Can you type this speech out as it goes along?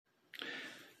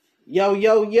Yo,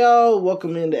 yo, yo,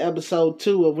 welcome into episode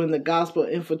 2 of When the Gospel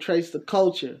Infiltrates the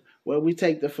Culture, where we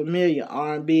take the familiar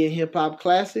R&B and hip-hop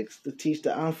classics to teach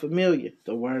the unfamiliar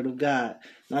the Word of God.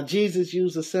 Now, Jesus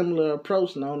used a similar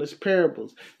approach known as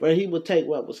parables, where he would take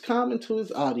what was common to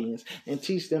his audience and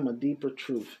teach them a deeper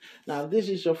truth. Now, if this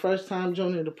is your first time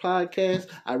joining the podcast,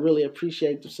 I really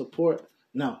appreciate the support.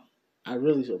 I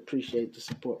really appreciate the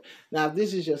support. Now, if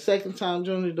this is your second time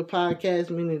joining the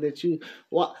podcast, meaning that you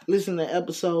listened to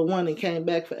episode 1 and came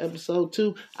back for episode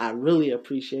 2, I really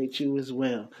appreciate you as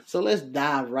well. So let's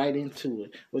dive right into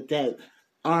it with that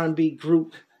R&B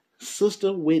group,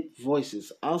 Sister with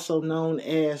Voices, also known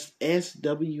as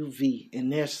SWV,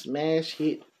 and their smash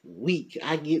hit Weak.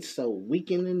 I get so weak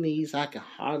in the knees I can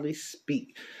hardly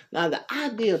speak. Now, the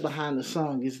idea behind the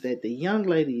song is that the young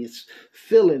lady is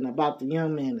feeling about the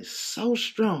young man is so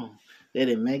strong that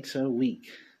it makes her weak.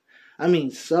 I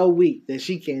mean, so weak that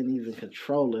she can't even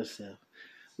control herself.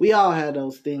 We all have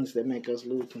those things that make us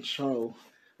lose control.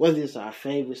 Whether it's our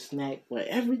favorite snack, where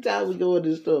every time we go to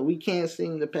the store, we can't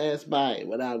seem to pass by it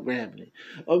without grabbing it.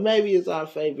 Or maybe it's our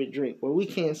favorite drink, where we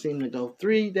can't seem to go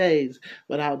 3 days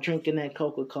without drinking that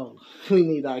Coca-Cola. We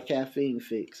need our caffeine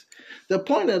fix. The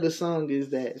point of the song is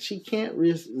that she can't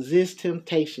resist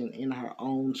temptation in her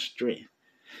own strength.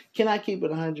 Can I keep it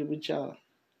 100 with y'all?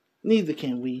 Neither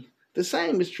can we. The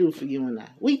same is true for you and I.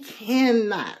 We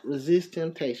cannot resist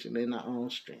temptation in our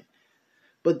own strength.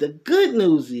 But the good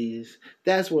news is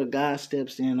that's where God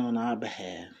steps in on our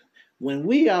behalf. When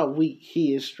we are weak,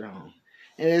 he is strong.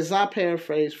 And as I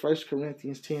paraphrase 1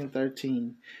 Corinthians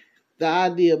 10:13, the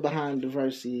idea behind the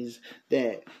verse is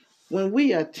that when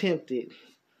we are tempted,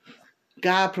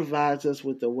 God provides us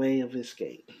with a way of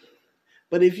escape.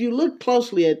 But if you look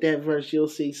closely at that verse, you'll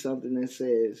see something that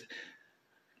says,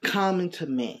 common to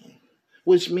man,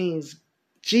 which means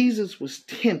Jesus was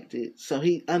tempted, so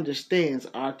he understands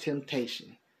our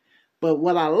temptation. But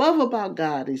what I love about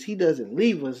God is he doesn't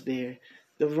leave us there.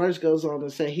 The verse goes on to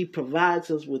say he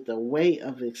provides us with a way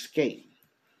of escape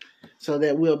so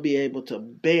that we'll be able to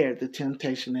bear the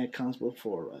temptation that comes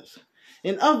before us.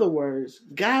 In other words,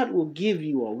 God will give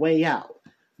you a way out,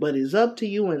 but it's up to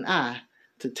you and I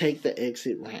to take the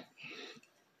exit ramp.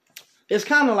 It's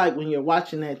kind of like when you're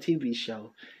watching that TV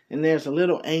show and there's a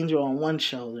little angel on one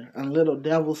shoulder and a little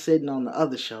devil sitting on the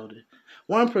other shoulder.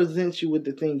 One presents you with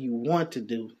the thing you want to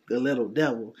do, the little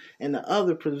devil, and the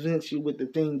other presents you with the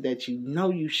thing that you know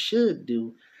you should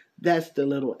do, that's the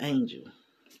little angel.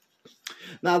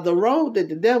 Now, the road that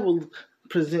the devil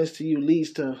presents to you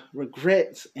leads to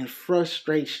regrets and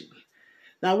frustration.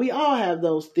 Now, we all have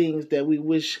those things that we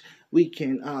wish we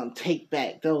can take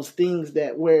back, those things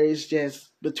that where it's just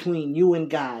between you and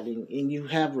God and you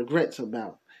have regrets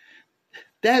about.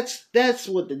 That's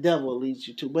what the devil leads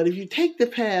you to. But if you take the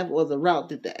path or the route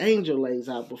that the angel lays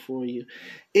out before you,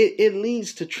 it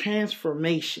leads to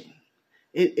transformation.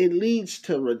 It leads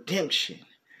to redemption.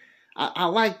 I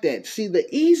like that. See, the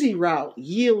easy route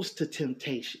yields to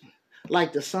temptation.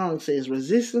 Like the song says,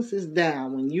 resistance is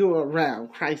down when you're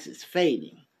around, Christ is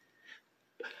fading.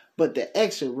 But the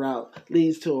exit route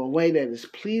leads to a way that is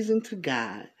pleasing to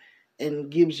God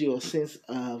and gives you a sense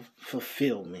of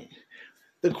fulfillment.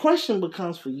 The question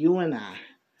becomes for you and I,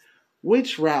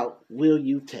 which route will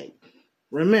you take?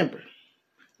 Remember,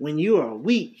 when you are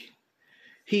weak,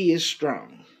 he is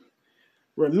strong.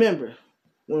 Remember,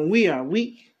 when we are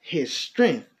weak, his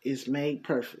strength is made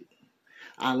perfect.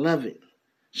 I love it.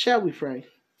 Shall we pray?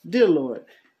 Dear Lord,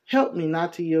 help me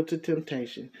not to yield to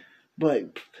temptation,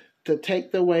 but to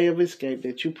take the way of escape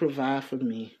that you provide for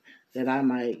me, that I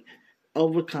might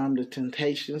overcome the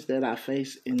temptations that I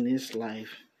face in this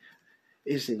life.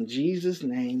 It's in Jesus'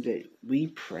 name that we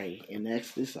pray and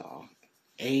ask this all.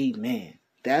 Amen.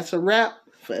 That's a wrap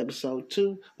for episode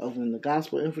 2 of When the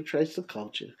Gospel Infiltrates the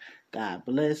Culture. God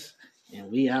bless,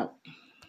 and we out.